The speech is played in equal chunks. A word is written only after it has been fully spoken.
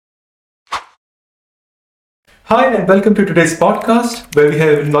Hi, and welcome to today's podcast where we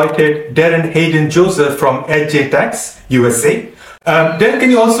have invited Darren Hayden Joseph from Edge Tax USA. Darren, can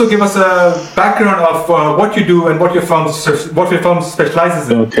you also give us a background of what you do and what your firm specializes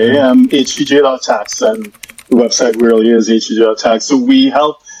in? Okay, HPJ.tax, and the website really is HPJ.tax. So we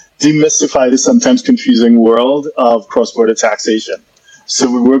help demystify the sometimes confusing world of cross-border taxation. So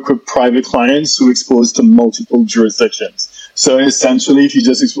we work with private clients who are exposed to multiple jurisdictions. So essentially, if you're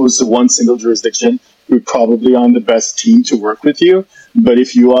just exposed to one single jurisdiction, we're probably on the best team to work with you. But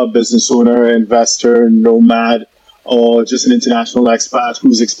if you are a business owner, investor, nomad, or just an international expat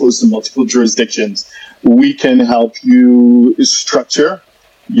who's exposed to multiple jurisdictions, we can help you structure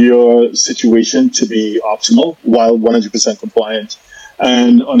your situation to be optimal while 100% compliant.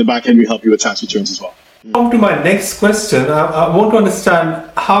 And on the back end, we help you with tax returns as well. Come to my next question. I want to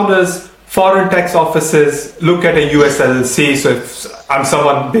understand, how does foreign tax offices look at a US LLC? So if I'm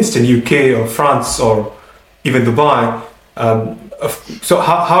someone based in UK or France or even Dubai, so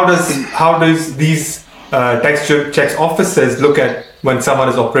how does these tax offices look at when someone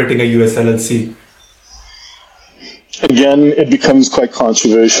is operating a US LLC? Again, it becomes quite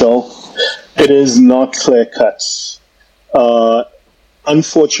controversial. It is not clear cut.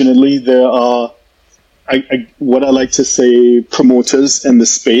 Unfortunately, there are what I like to say promoters in the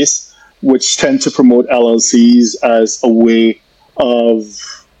space, which tend to promote LLCs as a way of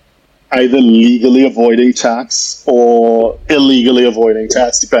either legally avoiding tax or illegally avoiding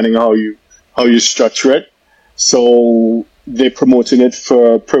tax, depending on how you structure it. So they're promoting it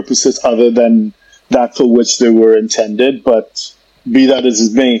for purposes other than that for which they were intended. But be that as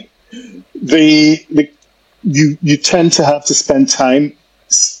it may, you tend to have to spend time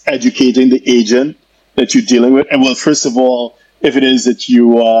educating the agent that you're dealing with. And well, first of all, if it is that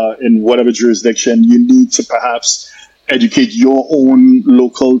you are in whatever jurisdiction, you need to perhaps educate your own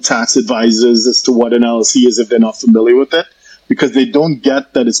local tax advisors as to what an LLC is if they're not familiar with it, because they don't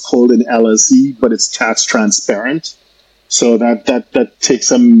get that it's called an LLC, but it's tax transparent. So that takes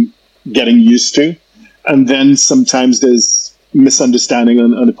some getting used to. And then sometimes there's misunderstanding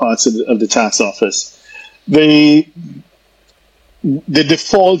on the parts of the tax office. The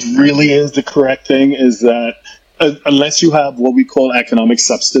default really is the correct thing is that unless you have what we call economic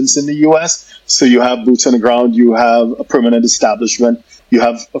substance in the US, so you have boots on the ground, you have a permanent establishment, you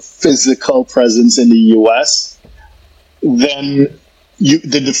have a physical presence in the US, then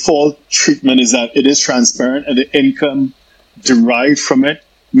the default treatment is that it is transparent and the income derived from it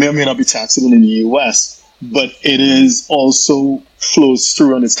may or may not be taxable in the US, but it is also flows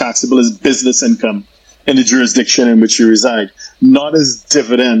through and is taxable as business income in the jurisdiction in which you reside, not as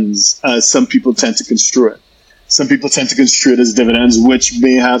dividends as some people tend to construe it. Some people tend to construe it as dividends, which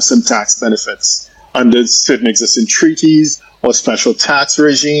may have some tax benefits under certain existing treaties or special tax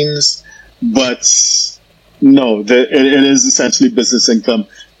regimes. But no, it is essentially business income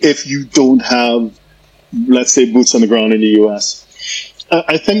if you don't have, let's say, boots on the ground in the US.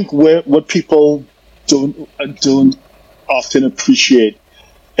 I think what people don't often appreciate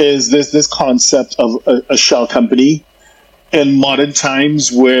is this concept of a shell company in modern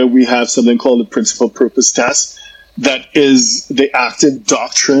times, where we have something called the principal purpose test that is the active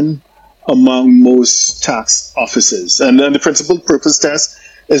doctrine among most tax offices. And then the principal purpose test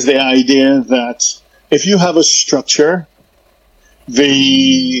is the idea that if you have a structure,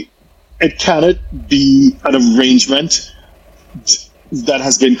 it cannot be an arrangement that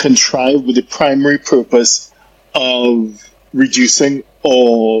has been contrived with the primary purpose of reducing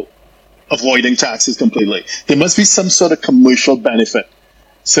or avoiding taxes completely. There must be some sort of commercial benefit.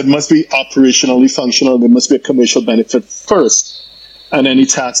 So it must be operationally functional. There must be a commercial benefit first, and any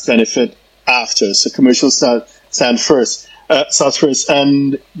tax benefit after. So commercial starts first.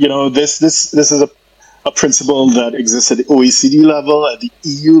 And this is a principle that exists at the OECD level, at the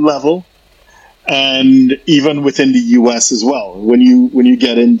EU level, and even within the US as well. When you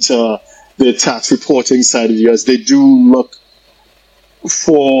get into the tax reporting side of the US, they do look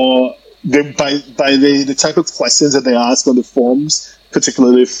for the type of questions that they ask on the forms,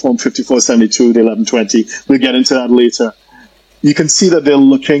 particularly Form 5472, the 1120. We'll get into that later. You can see that they're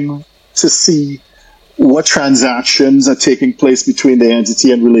looking to see what transactions are taking place between the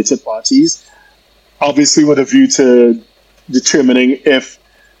entity and related parties, obviously with a view to determining if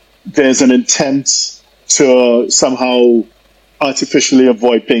there's an intent to somehow artificially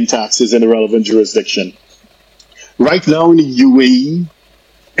avoid paying taxes in the relevant jurisdiction. Right now in the UAE,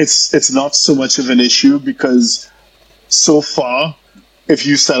 it's not so much of an issue, because so far, if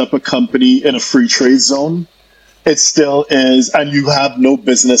you set up a company in a free trade zone, it still is, and you have no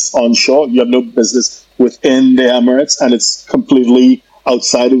business onshore, you have no business within the Emirates, and it's completely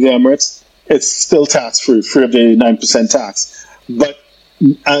outside of the Emirates, it's still tax-free, free of the 9% tax. But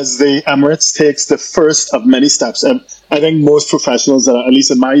as the Emirates takes the first of many steps, and I think most professionals, that are, at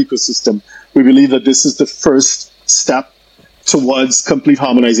least in my ecosystem, we believe that this is the first step towards complete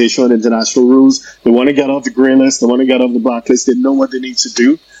harmonization with international rules. They want to get off the gray list, they want to get off the blacklist, they know what they need to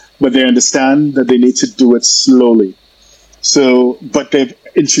do, but they understand that they need to do it slowly. So, but they've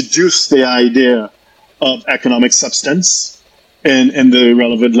introduced the idea of economic substance in the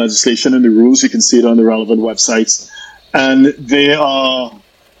relevant legislation and the rules. You can see it on the relevant websites. And they are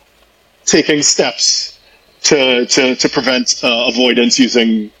taking steps to prevent avoidance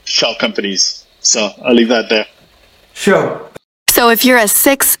using shell companies. So I'll leave that there. Sure. So if you're a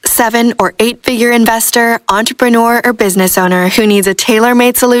 6, 7, or 8-figure investor, entrepreneur, or business owner who needs a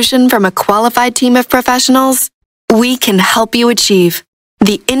tailor-made solution from a qualified team of professionals, we can help you achieve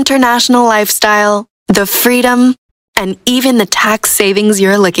the international lifestyle, the freedom, and even the tax savings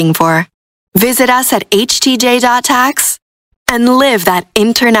you're looking for. Visit us at htj.tax and live that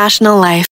international life.